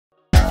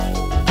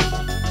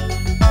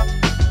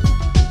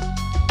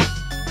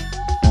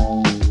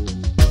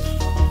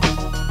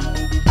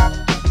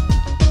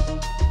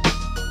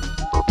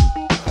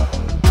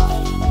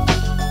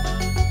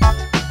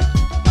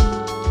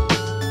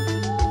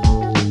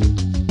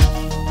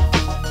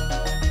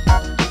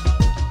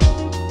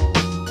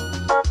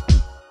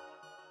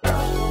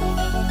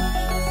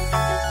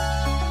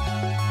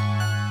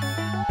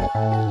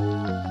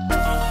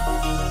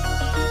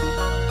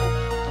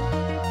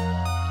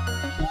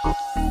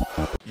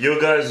Yo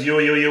guys, yo,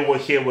 we're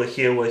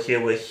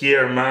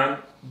here, man.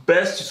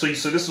 So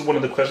this is one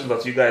of the questions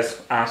that you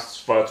guys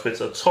asked via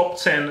Twitter. Top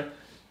 10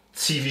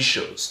 TV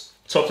shows.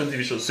 Top 10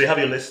 TV shows. So you have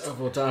your list?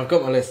 I've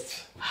got my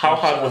list. How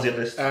hard was your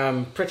list?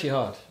 Pretty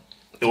hard.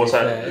 It was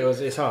hard.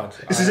 It's hard.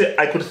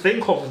 I could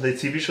think of the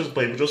TV shows,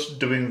 but just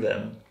doing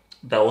them,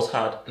 that was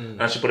hard. And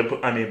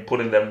actually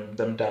putting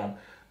them down.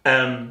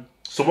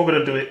 So what we're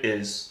going to do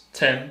is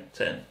 10,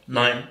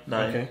 9.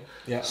 Okay.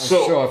 Yeah, I'm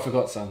sure I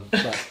forgot some.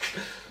 But,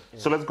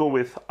 So let's go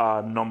with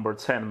number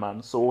 10,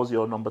 man. So what was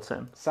your number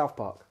 10? South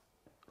Park.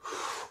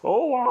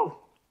 Oh, wow.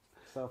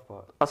 South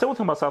Park. I'll say one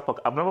thing about South Park.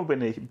 I've never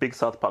been a big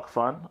South Park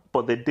fan,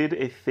 but they did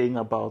a thing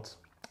about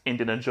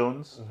Indiana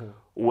Jones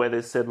where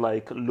they said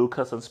like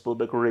Lucas and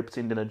Spielberg raped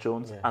Indiana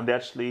Jones, and they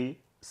actually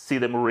see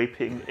them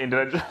raping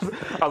Indiana Jones.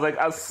 I was like,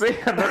 I see,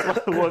 and that's what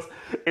it was.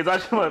 It's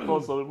actually my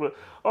fault. So,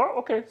 oh,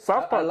 okay,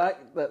 South Park. I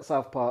like that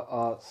South Park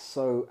are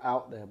so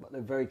out there, but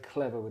they're very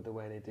clever with the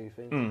way they do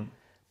things.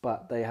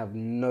 But they have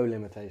no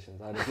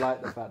limitations. I just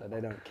like the fact that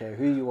they don't care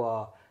who you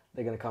are,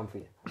 they're going to come for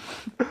you.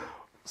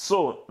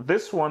 So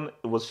this one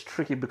was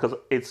tricky because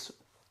it's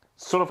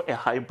sort of a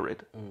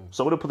hybrid.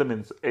 So I'm going to put them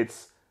in.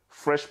 It's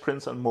Fresh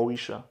Prince and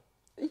Moesha.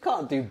 You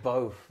can't do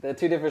both. They're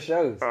two different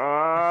shows.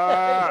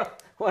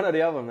 One or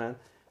the other, man.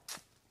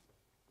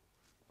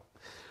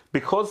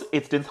 Because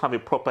it didn't have a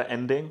proper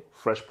ending,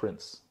 Fresh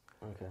Prince.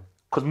 Okay.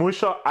 Because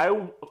Moesha,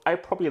 I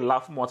probably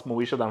laugh more at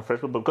Moesha than Fresh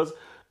Prince because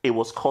it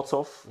was cut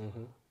off.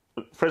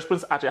 Fresh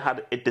Prince actually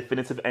had a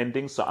definitive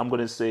ending, so I'm going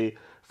to say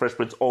Fresh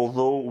Prince,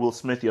 although Will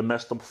Smith, you're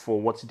messed up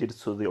for what he did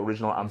to the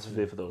original Aunt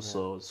Viv, though,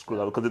 so screw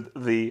that, because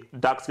the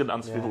dark-skinned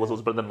Aunt Viv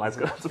was better than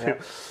light-skinned Aunt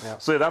Viv.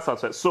 So that's how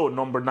it's right. So,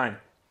 number 9.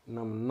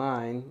 Number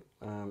 9,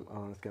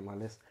 let's get my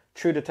list.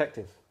 True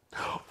Detective.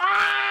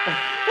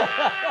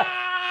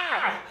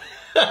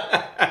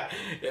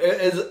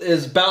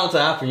 It's bound to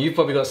happen. You've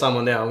probably got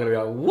someone there. I'm going to be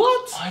like,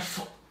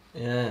 what?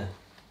 Yeah.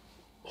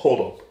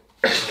 Hold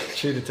up.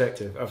 True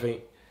Detective, I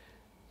think.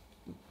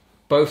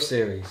 Both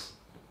series.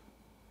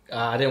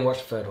 I didn't watch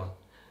the third one.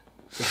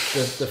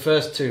 The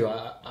first two,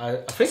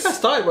 I think I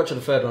started watching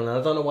the third one, and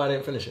I don't know why I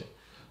didn't finish it.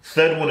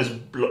 Third one is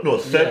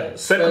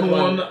second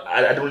one.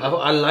 I don't.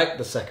 I like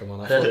the second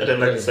one. I didn't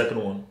like the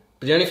second one.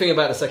 But the only thing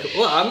about the second,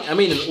 I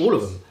mean, in all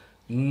of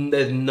them,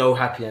 there's no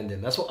happy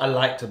ending. That's what I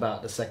liked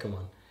about the second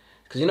one.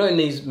 Because you know, in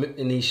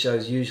these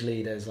shows,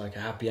 usually there's like a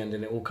happy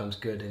ending. It all comes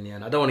good in the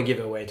end. I don't want to give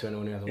it away to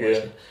anyone who hasn't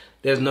watched it.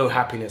 There's no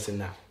happiness in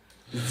that.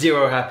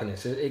 Zero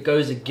happiness. It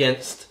goes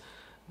against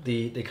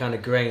the kind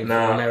of grain of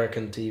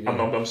American TV.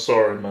 I'm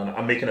sorry, man.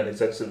 I'm making an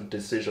executive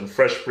decision.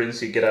 Fresh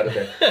Prince, you get out of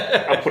there.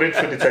 I'm putting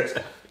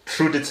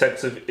True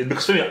Detective in,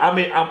 because for me,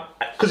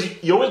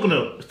 because you're always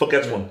gonna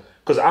forget one.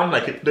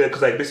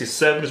 Because basically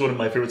 7 is one of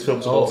my favorite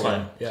films of all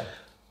time. Yeah.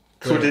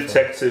 True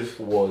Detective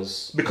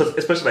was, because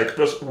especially like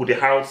just Woody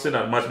Harrelson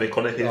and Matthew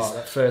McConaughey's.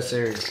 That first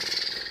series.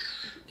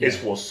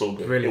 It was so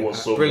good. Brilliant. It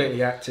was so brilliantly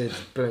good. acted,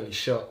 brilliantly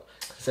shot.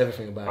 It's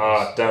everything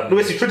about it. Damn.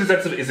 No, True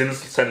Detective is in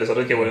this endless. I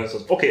don't care what else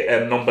is.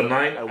 Okay, number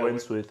 9, I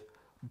went with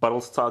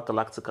Battlestar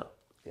Galactica.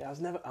 Yeah,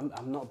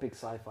 I'm not a big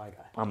sci-fi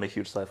guy. I'm a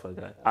huge sci-fi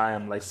guy. I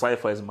am like,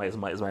 sci-fi is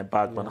my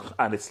bag, man.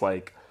 And it's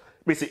like,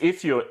 basically,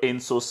 if you're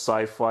into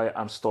sci-fi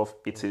and stuff,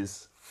 it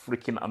is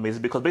freaking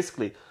amazing. Because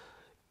basically,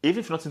 if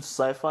you're not into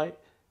sci-fi,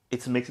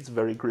 it makes it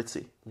very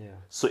gritty. Yeah.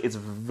 So it's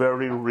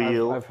very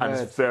real and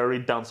it's very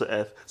down to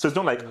earth. So it's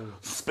not like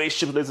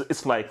spaceship.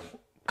 It's like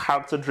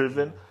character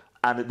driven.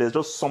 And there's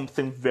just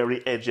something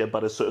very edgy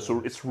about it. So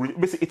it's really,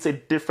 basically, it's a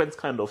different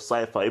kind of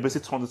sci-fi. It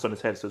basically turns it on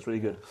its head, so it's really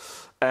good.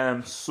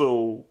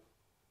 So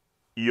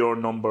your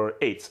number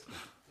 8.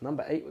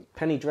 Number 8 was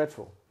Penny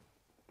Dreadful.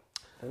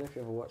 I don't know if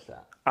you ever watched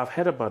that. I've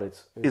heard about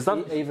it. Is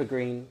that Eva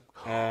Green?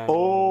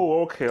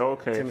 Okay.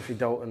 Timothy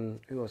Dalton.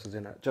 Who else was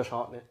in that? Josh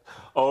Hartnett.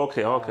 Oh,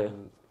 okay.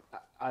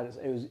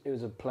 It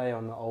was a play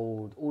on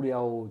all the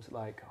old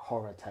like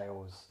horror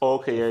tales.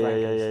 Okay, yeah.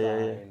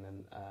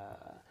 And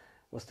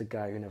what's the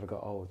guy who never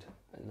got old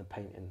in the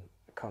painting?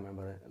 I can't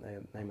remember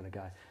the name of the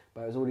guy.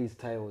 But it was all these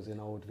tales in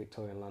old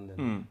Victorian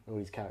London. All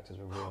these characters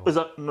were real. It's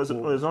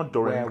not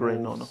Dorian Gray,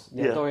 no.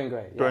 Yeah, Dorian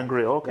Gray. Yeah. Dorian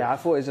Gray, okay. Yeah, I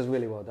thought it was just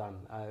really well done.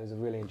 It was a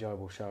really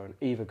enjoyable show. And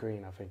Eva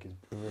Green, I think, is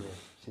brilliant.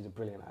 She's a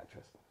brilliant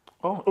actress.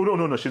 Oh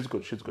no, she's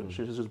good. She's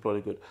bloody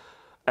good.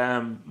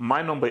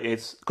 My number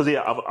 8, because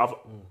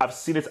I've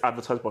seen it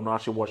advertised, but not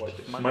actually watched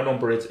it. My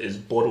number 8 is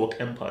Boardwalk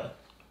Empire.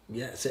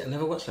 Yeah, see, I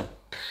never watched that.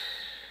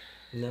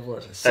 Never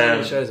watched it. So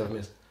many shows I've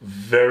missed.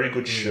 Very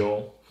good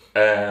show,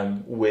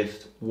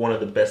 with one of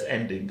the best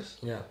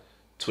endings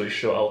to a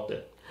show out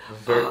there.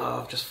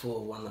 I've just thought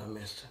of one that I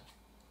missed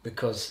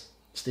because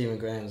Stephen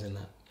Graham's in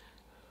that.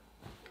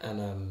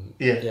 And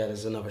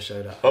there's another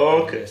show that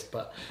I missed,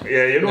 but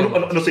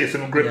no, say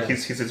Stephen Graham.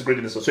 He's great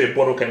in this. So a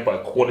Boardwalk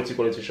Empire,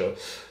 quality show.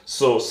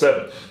 So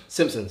 7.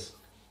 Simpsons.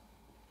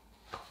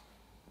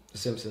 The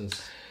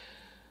Simpsons.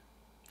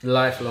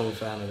 Lifelong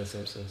fan of The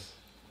Simpsons.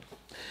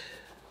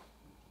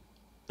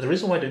 The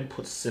reason why I didn't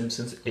put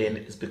Simpsons in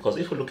is because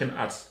if we're looking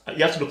at,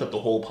 you have to look at the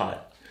whole pie.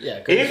 Yeah,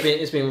 because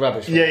it's been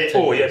rubbish. For Yeah,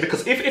 10 years.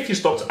 because if you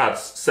stopped at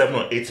 7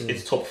 or 8,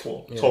 it's top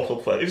 4,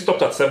 top 5. If you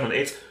stopped at 7 or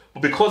 8,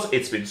 but because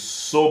it's been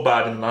so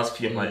bad in the last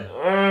few, I'm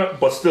like,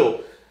 but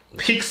still,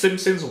 peak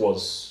Simpsons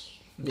was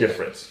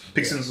different.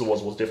 Peak Simpsons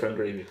was different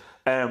gravy.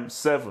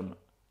 7,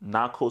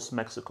 Narcos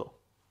Mexico.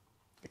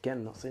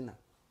 Again, not seen that.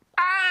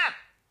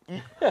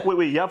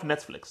 Wait, you have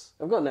Netflix?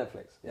 I've got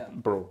Netflix, yeah.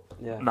 Bro,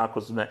 Yeah.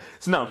 Narcos.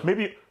 So now,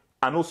 maybe,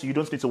 and also you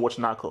don't need to watch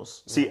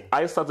Narcos. See,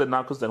 I started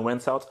Narcos, then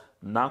went out.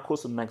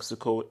 Narcos in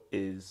Mexico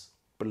is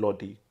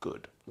bloody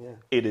good. Yeah.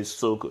 It is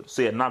so good.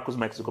 So yeah, Narcos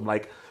Mexico,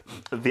 like,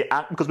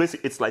 because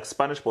basically it's like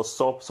Spanish but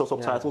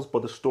subtitles,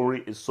 but the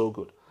story is so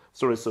good.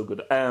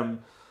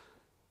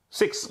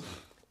 6.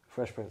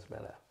 Fresh Prince of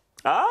Bel-Air.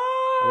 Ah!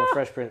 I've got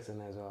Fresh Prince in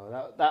there as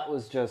well. That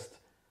was just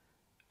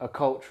a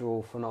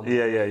cultural phenomenon.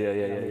 Yeah.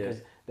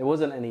 Because there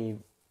wasn't any...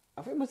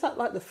 I think, was that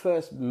like the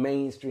first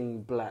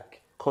mainstream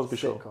black Cosby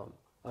Show. sitcom?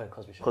 Oh, yeah,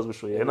 Cosby Show. Cosby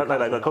Show,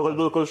 yeah.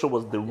 Cosby Show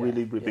was the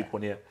really big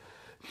one, yeah.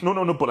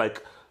 No, but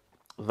like,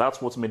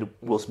 that's what made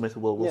Will Smith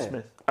Will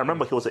Smith. I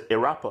remember he was a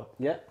rapper.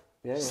 Yeah.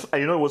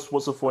 And you know what's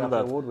so funny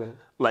that, award-winning.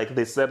 like,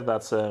 they said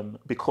that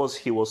because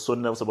he was so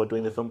nervous about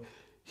doing the film,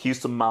 he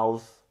used to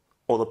mouth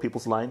other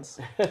people's lines.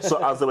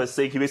 So as they were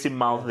saying, he basically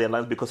mouthed their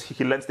lines because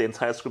he learnt the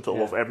entire script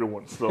of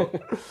everyone. So,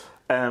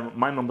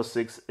 my number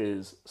 6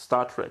 is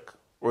Star Trek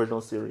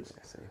original series.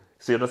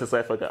 So you're not a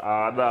sci-fi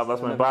guy. No,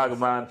 that's my bag,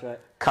 man.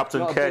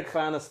 Captain Not a Kirk. big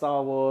fan of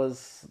Star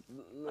Wars.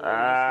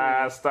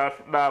 Nah,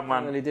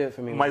 man. Really do it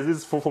for me.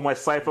 This for my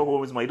sci-fi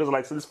home is my. He doesn't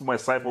like. So this for my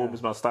sci-fi home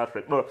is my Star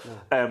Trek. No,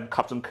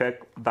 Captain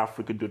Kirk, that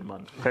freaking dude,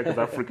 man. Kirk is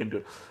that freaking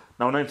dude.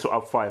 Now we're into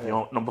up 5. You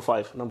know, number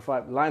 5. Number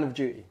 5, Line of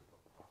Duty.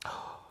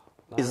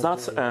 Is that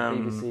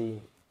BBC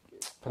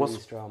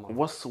police drama?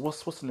 What's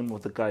the name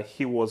of the guy?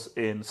 He was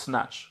in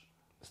Snatch.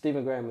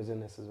 Stephen Graham was in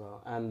this as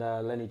well, and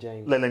Lenny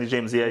James. Lenny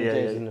James, yeah.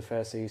 James in the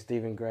first series.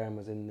 Stephen Graham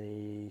was in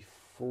the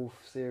 4th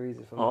series.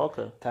 If I'm not.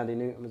 Okay. Tandy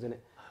Newton was in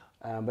it.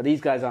 But these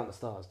guys aren't the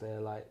stars.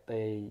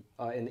 They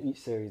are in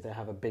each series. They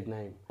have a big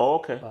name. Oh,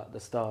 okay. But the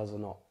stars are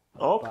not.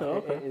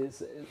 Okay.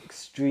 It's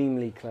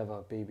extremely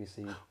clever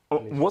BBC.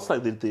 What's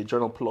like the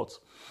general plot?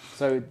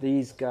 So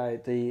these guys,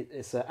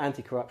 it's an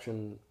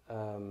anti-corruption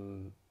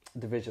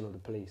division of the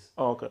police.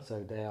 Oh, okay.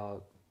 So they are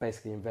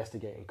basically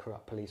investigating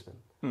corrupt policemen,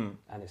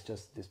 and it's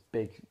just this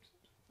big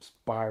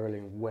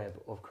spiraling web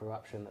of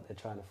corruption that they're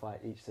trying to fight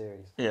each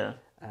series. Yeah.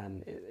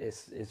 And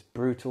it's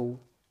brutal.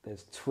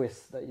 There's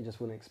twists that you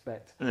just wouldn't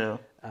expect. Yeah.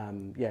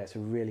 It's a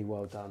really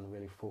well done,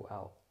 really thought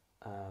out,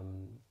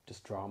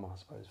 just drama, I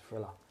suppose,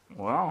 thriller.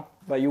 Wow.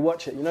 But you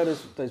watch it, you know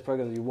those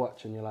programs you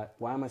watch and you're like,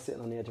 why am I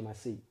sitting on the edge of my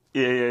seat?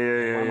 Yeah.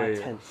 Why am I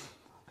tense?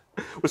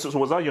 So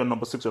was that your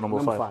number 6 or number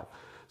 5? Number 5.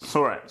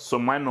 So right. So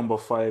my number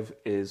 5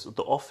 is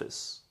The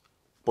Office,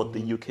 but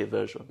the UK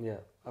version. Yeah,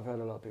 I've heard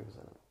a lot of people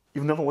say that.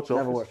 You've never watched The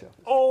Never Office? watched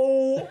it.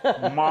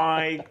 Oh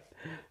my!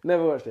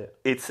 Never watched it.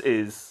 It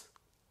is,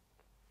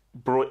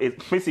 bro. It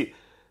basically,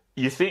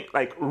 you think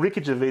like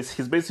Ricky Gervais,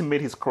 he's basically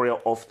made his career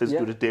off this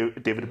dude,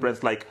 David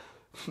Brent. Like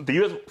the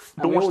US,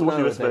 don't watch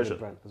the US version.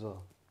 Brent as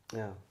well.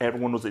 Yeah.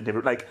 Everyone knows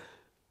David. Like,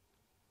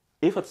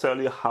 if I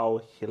tell you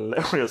how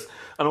hilarious,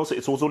 and also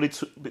it was only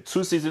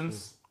 2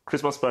 seasons,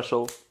 Christmas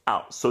special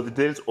out, so they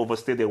didn't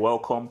overstay their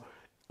welcome.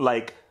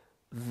 Like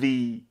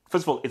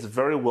first of all, it's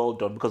very well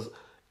done because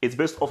it's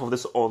based off of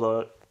this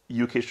other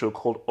UK show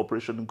called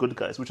Operation Good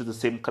Guys, which is the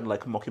same kind of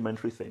like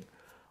mockumentary thing.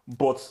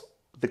 But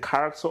the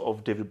character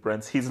of David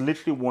Brent, he's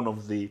literally one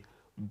of the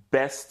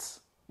best,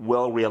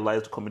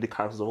 well-realized comedic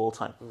characters of all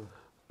time.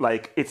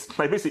 Like, it's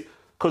like basically,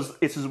 because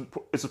it's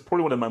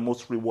probably one of my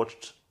most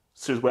rewatched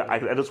series where I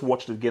just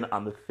watched it again,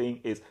 and the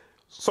thing is,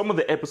 some of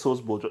the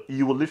episodes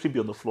you will literally be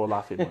on the floor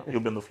laughing, man.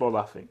 You'll be on the floor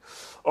laughing.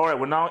 All right,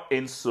 we're now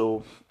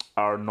into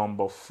our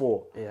number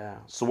 4. Yeah.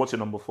 So what's your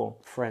number 4?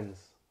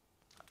 Friends.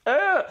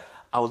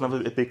 I was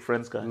never a big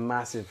Friends guy.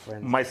 Massive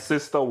Friends. My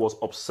sister was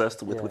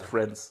obsessed with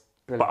Friends.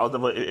 Brilliant. But I was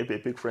never a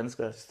big Friends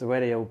guy. It's the way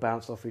they all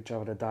bounce off each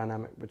other, the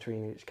dynamic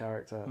between each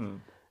character.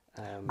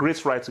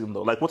 Great writing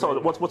though. Like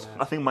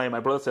I think my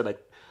brother said, like,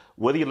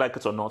 whether you like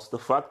it or not, the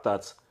fact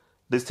that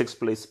this takes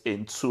place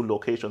in 2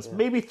 locations,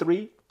 maybe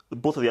 3,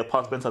 both of the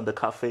apartments and the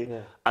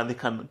cafe, and they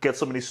can get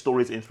so many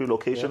stories in 3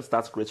 locations,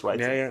 that's great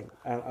writing. Yeah.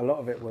 And a lot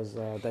of it was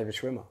David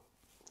Schwimmer.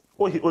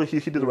 He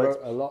did the right.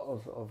 Wrote a lot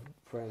of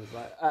Friends.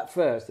 Like at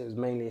first, it was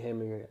mainly him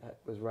who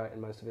was writing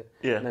most of it.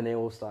 Yeah. And then they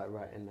all started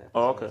writing their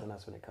okay. and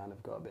that's when it kind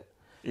of got a bit.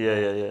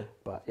 Yeah.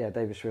 But yeah,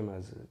 David Schwimmer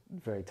is a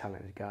very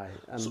talented guy,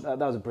 and that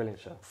was a brilliant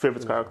show.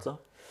 Favorite character?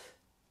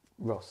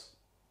 Ross.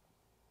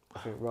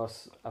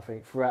 I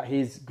think throughout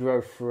his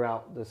growth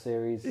throughout the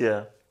series,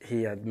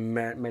 he had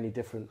many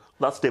different.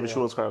 That's David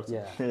Schwimmer's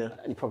character. Yeah.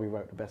 He probably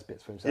wrote the best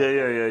bits for himself.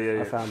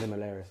 Yeah. I found him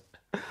hilarious.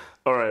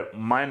 All right,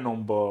 my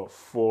number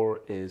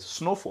 4 is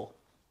Snowfall.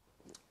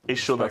 A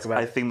show that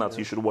I think that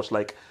you should watch.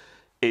 Like,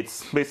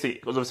 it's basically,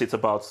 because obviously it's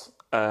about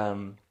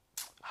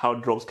how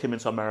drugs came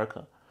into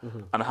America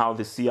and how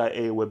the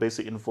CIA were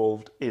basically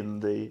involved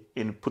in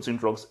putting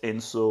drugs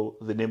into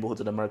the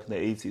neighborhoods in America in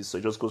the 80s. So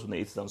it just goes from the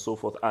 80s and so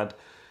forth. And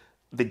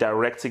the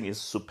directing is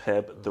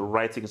superb, the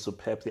writing is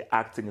superb, the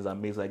acting is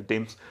amazing. Like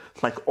James,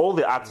 like all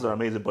the actors are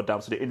amazing, but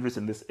damn, so the Idris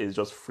in this is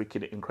just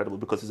freaking incredible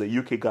because he's a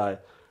UK guy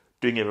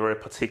doing a very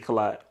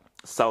particular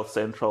South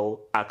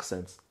Central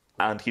accent,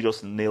 and he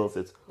just nails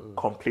it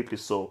completely.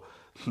 So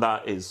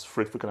that is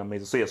freaking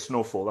amazing. So yeah,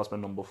 Snowfall, that's my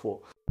number 4.